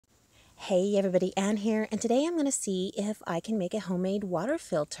Hey everybody, Ann here, and today I'm going to see if I can make a homemade water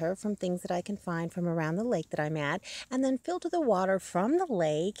filter from things that I can find from around the lake that I'm at, and then filter the water from the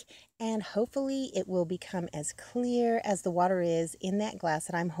lake, and hopefully it will become as clear as the water is in that glass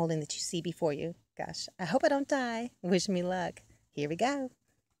that I'm holding that you see before you. Gosh, I hope I don't die. Wish me luck. Here we go.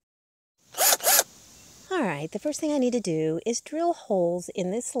 Alright, the first thing I need to do is drill holes in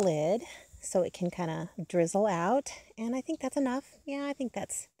this lid so it can kind of drizzle out, and I think that's enough. Yeah, I think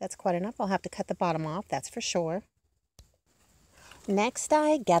that's quite enough. I'll have to cut the bottom off, that's for sure. Next,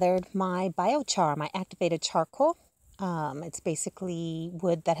 I gathered my biochar, my activated charcoal. It's basically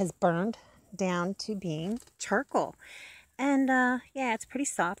wood that has burned down to being charcoal. And yeah, it's pretty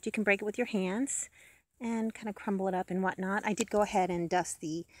soft. You can break it with your hands and kind of crumble it up and whatnot. I did go ahead and dust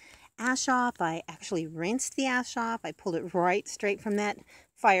the ash off. I actually rinsed the ash off. I pulled it right straight from that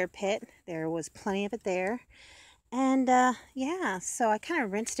fire pit. There was plenty of it there. And yeah, so I kind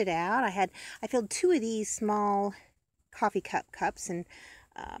of rinsed it out. I filled 2 of these small coffee cups and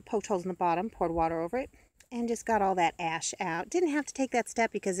poked holes in the bottom, poured water over it, and just got all that ash out. Didn't have to take that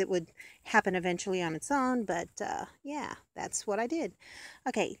step because it would happen eventually on its own, but yeah, that's what I did.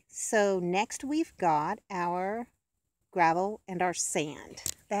 Okay, so next we've got our gravel and our sand.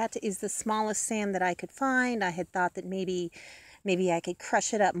 That is the smallest sand that I could find. I had thought that maybe I could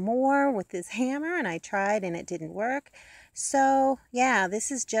crush it up more with this hammer, and I tried and it didn't work. So yeah,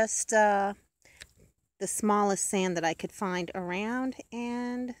 this is just the smallest sand that I could find around,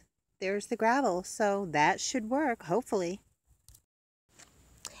 and there's the gravel, so that should work, hopefully.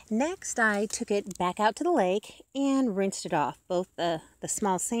 Next, I took it back out to the lake and rinsed it off, both the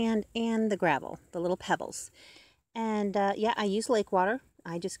small sand and the gravel, the little pebbles. And yeah, I use lake water.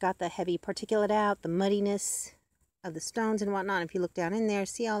 I just got the heavy particulate out, the muddiness of the stones and whatnot. If you look down in there,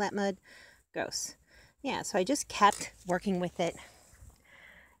 see all that mud? Gross. Yeah, so I just kept working with it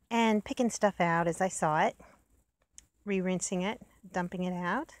and picking stuff out as I saw it, re-rinsing it, dumping it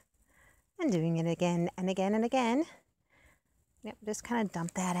out, and doing it again and again and again. Yep, just kind of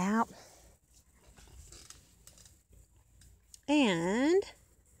dump that out. And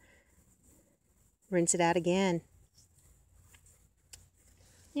rinse it out again.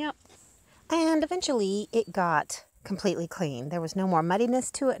 Yep. And eventually it got completely clean. There was no more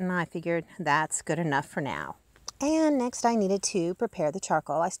muddiness to it, and I figured that's good enough for now. And next I needed to prepare the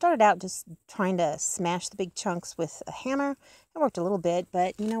charcoal. I started out just trying to smash the big chunks with a hammer. It worked a little bit,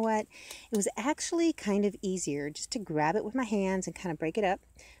 but you know what? It was actually kind of easier just to grab it with my hands and kind of break it up.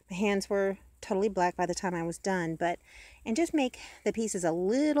 My hands were totally black by the time I was done, and just make the pieces a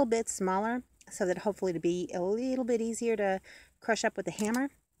little bit smaller so that hopefully to be a little bit easier to crush up with the hammer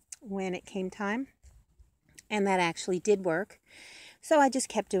when it came time. And that actually did work. So I just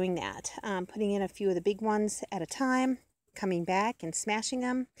kept doing that, putting in a few of the big ones at a time, coming back and smashing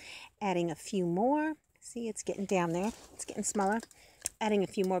them, adding a few more. See, it's getting down there. It's getting smaller. Adding a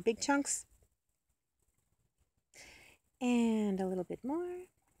few more big chunks. And a little bit more.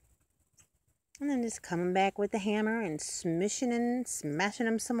 And then just coming back with the hammer and smishing and smashing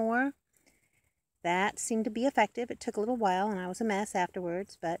them some more. That seemed to be effective. It took a little while and I was a mess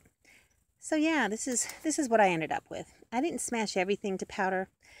afterwards, but so yeah, this is what I ended up with. I didn't smash everything to powder.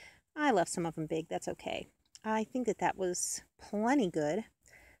 I left some of them big. That's okay. I think that was plenty good.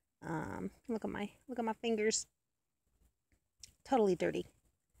 Look at my fingers. Totally dirty.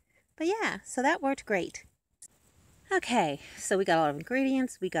 But yeah, so that worked great. Okay, so we got all our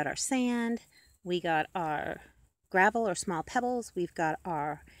ingredients. We got our sand. We got our gravel or small pebbles. We've got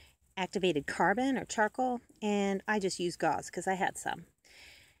our activated carbon or charcoal. And I just used gauze because I had some.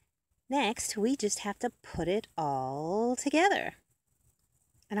 Next, we just have to put it all together.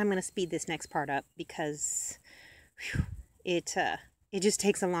 And I'm going to speed this next part up because it just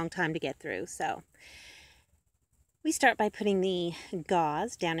takes a long time to get through. So we start by putting the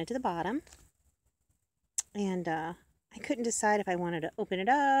gauze down into the bottom. And I couldn't decide if I wanted to open it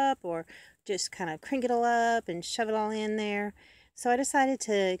up or just kind of crank it all up and shove it all in there. So I decided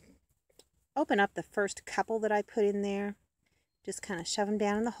to open up the first couple that I put in there. Just kind of shove them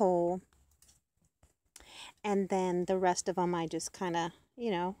down in the hole. And then the rest of them I just kind of,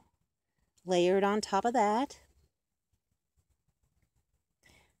 layered on top of that.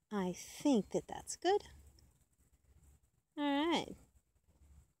 I think that's good. All right.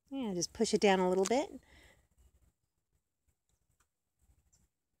 Yeah, just push it down a little bit.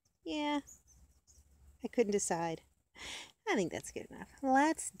 Yeah, I couldn't decide. I think that's good enough.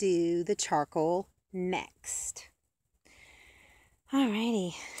 Let's do the charcoal next.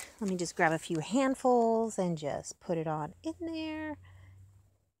 Alrighty, let me just grab a few handfuls and just put it on in there.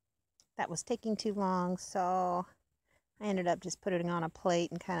 That was taking too long, so I ended up just putting it on a plate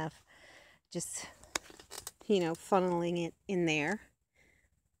and kind of just, you know, funneling it in there.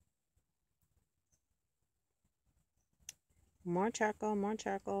 More charcoal, more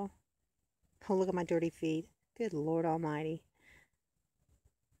charcoal. Oh, look at my dirty feet. Good Lord Almighty.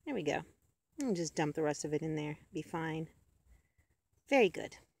 There we go. And just dump the rest of it in there. Be fine. Very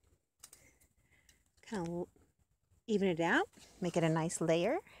good. Kind of even it out. Make it a nice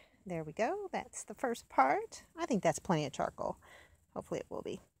layer. There we go. That's the first part. I think that's plenty of charcoal. Hopefully it will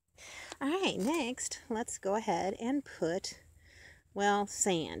be. All right, next, let's go ahead and put, well,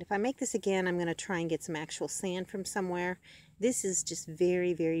 sand. If I make this again, I'm going to try and get some actual sand from somewhere. This is just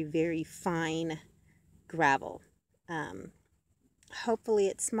very, very, very fine gravel. Hopefully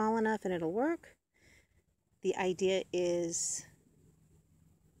it's small enough and it'll work. The idea is,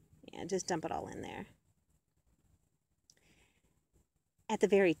 yeah, just dump it all in there. At the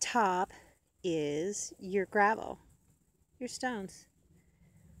very top is your gravel, your stones.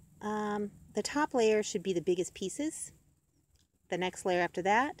 The top layer should be the biggest pieces. The next layer after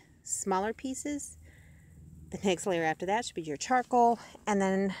that, smaller pieces. The next layer after that should be your charcoal, and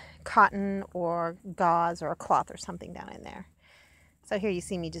then cotton or gauze or a cloth or something down in there. So here you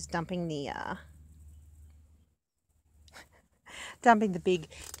see me just dumping the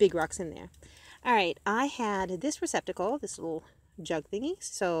big rocks in there. All right, I had this receptacle, this little jug thingy,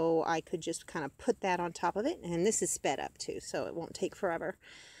 so I could just kind of put that on top of it, and this is sped up too, so it won't take forever.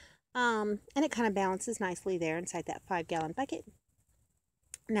 And it kind of balances nicely there inside that 5-gallon bucket.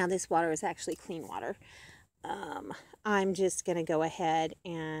 Now this water is actually clean water. I'm just going to go ahead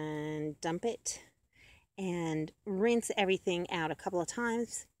and dump it and rinse everything out a couple of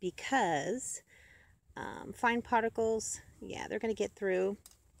times because fine particles, yeah, they're going to get through.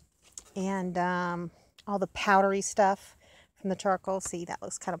 And all the powdery stuff from the charcoal, see, that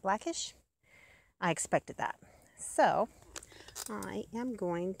looks kind of blackish. I expected that. So I am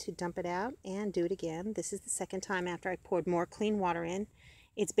going to dump it out and do it again. This is the second time after I poured more clean water in.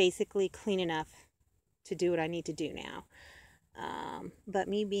 It's basically clean enough to do what I need to do now. But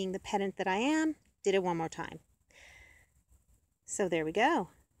me being the pedant that I am, did it one more time. So there we go.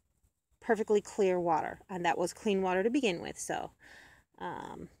 Perfectly clear water. And that was clean water to begin with. So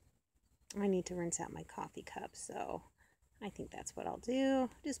I need to rinse out my coffee cup. So I think that's what I'll do.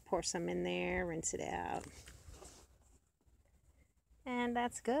 Just pour some in there, rinse it out. And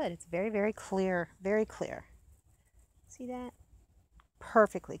that's good. It's very, very clear. Very clear. See that?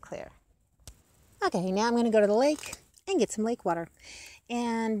 Perfectly clear. Okay, now I'm going to go to the lake and get some lake water.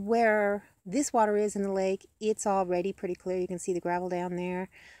 And where this water is in the lake, it's already pretty clear. You can see the gravel down there.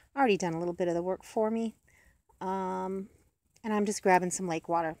 Already done a little bit of the work for me. And I'm just grabbing some lake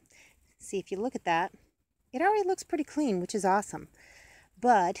water. See, if you look at that, it already looks pretty clean, which is awesome.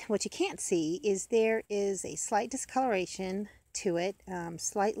 But what you can't see is there is a slight discoloration to it,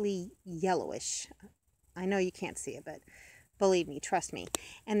 slightly yellowish. I know you can't see it, but believe me, trust me.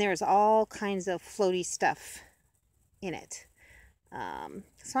 And there's all kinds of floaty stuff in it.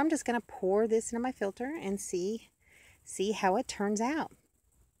 So I'm just going to pour this into my filter and see how it turns out.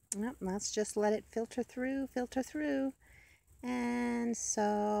 Well, let's just let it filter through. And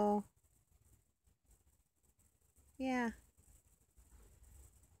so, yeah.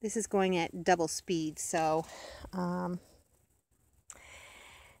 This is going at double speed, so, and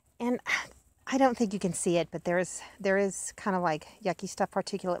I don't think you can see it, but there is kind of like yucky stuff,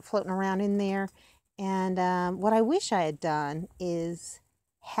 particulate floating around in there. And what I wish I had done is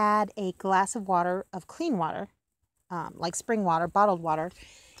had a glass of water, of clean water, like spring water, bottled water,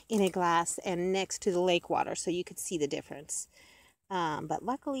 in a glass and next to the lake water so you could see the difference. But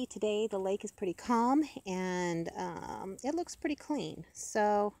luckily today the lake is pretty calm and it looks pretty clean.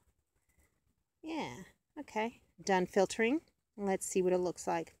 So yeah, okay, done filtering. Let's see what it looks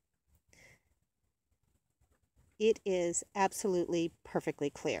like. It is absolutely perfectly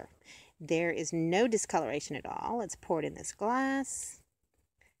clear. There is no discoloration at all. Let's pour it in this glass.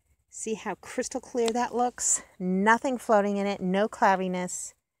 See how crystal clear that looks? Nothing floating in it, no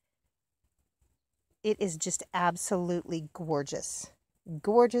cloudiness. It is just absolutely gorgeous.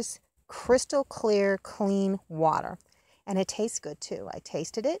 Gorgeous, crystal clear, clean water. And it tastes good too. I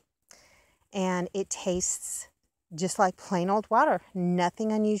tasted it and it tastes just like plain old water.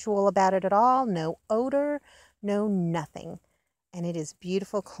 Nothing unusual about it at all. No odor, no nothing. And it is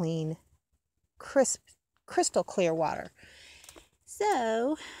beautiful, clean, crisp, crystal clear water.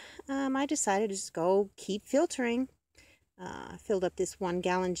 So I decided to just go keep filtering. Filled up this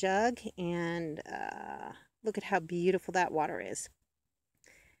 1-gallon jug and look at how beautiful that water is.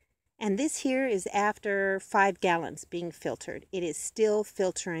 And this here is after 5 gallons being filtered. It is still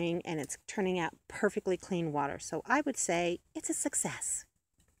filtering and it's turning out perfectly clean water. So I would say it's a success.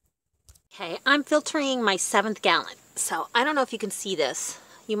 Okay, I'm filtering my 7th gallon. So I don't know if you can see this.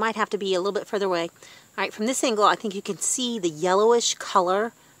 You might have to be a little bit further away. All right, from this angle, I think you can see the yellowish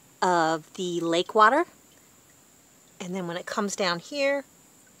color of the lake water. And then when it comes down here,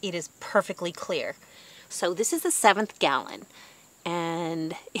 it is perfectly clear. So this is the 7th gallon.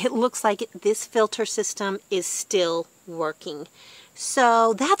 And it looks like this filter system is still working.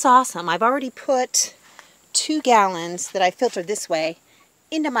 So that's awesome. I've already put 2 gallons that I filtered this way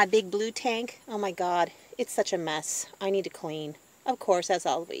into my big blue tank. Oh my God, it's such a mess. I need to clean, of course, as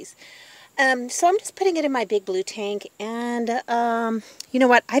always. So I'm just putting it in my big blue tank, and you know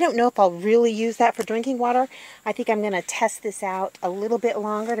what? I don't know if I'll really use that for drinking water. I think I'm going to test this out a little bit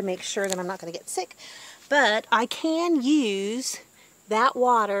longer to make sure that I'm not going to get sick. But I can use that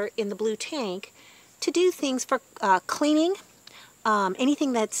water in the blue tank to do things for cleaning.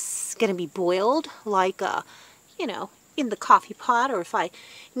 Anything that's going to be boiled, like, you know, in the coffee pot, or if I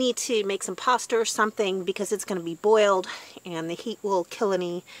need to make some pasta or something because it's going to be boiled and the heat will kill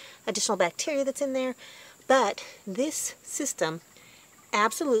any additional bacteria that's in there. But this system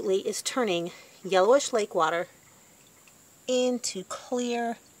absolutely is turning yellowish lake water into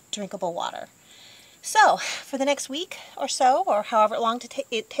clear, drinkable water. So for the next week or so, or however long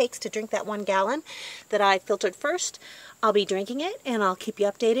it takes to drink that 1 gallon that I filtered first, I'll be drinking it, and I'll keep you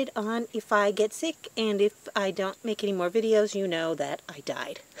updated on if I get sick, and if I don't make any more videos, you know that I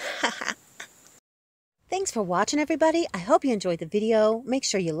died. Thanks for watching, everybody. I hope you enjoyed the video. Make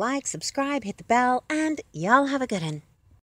sure you like, subscribe, hit the bell, and y'all have a good one.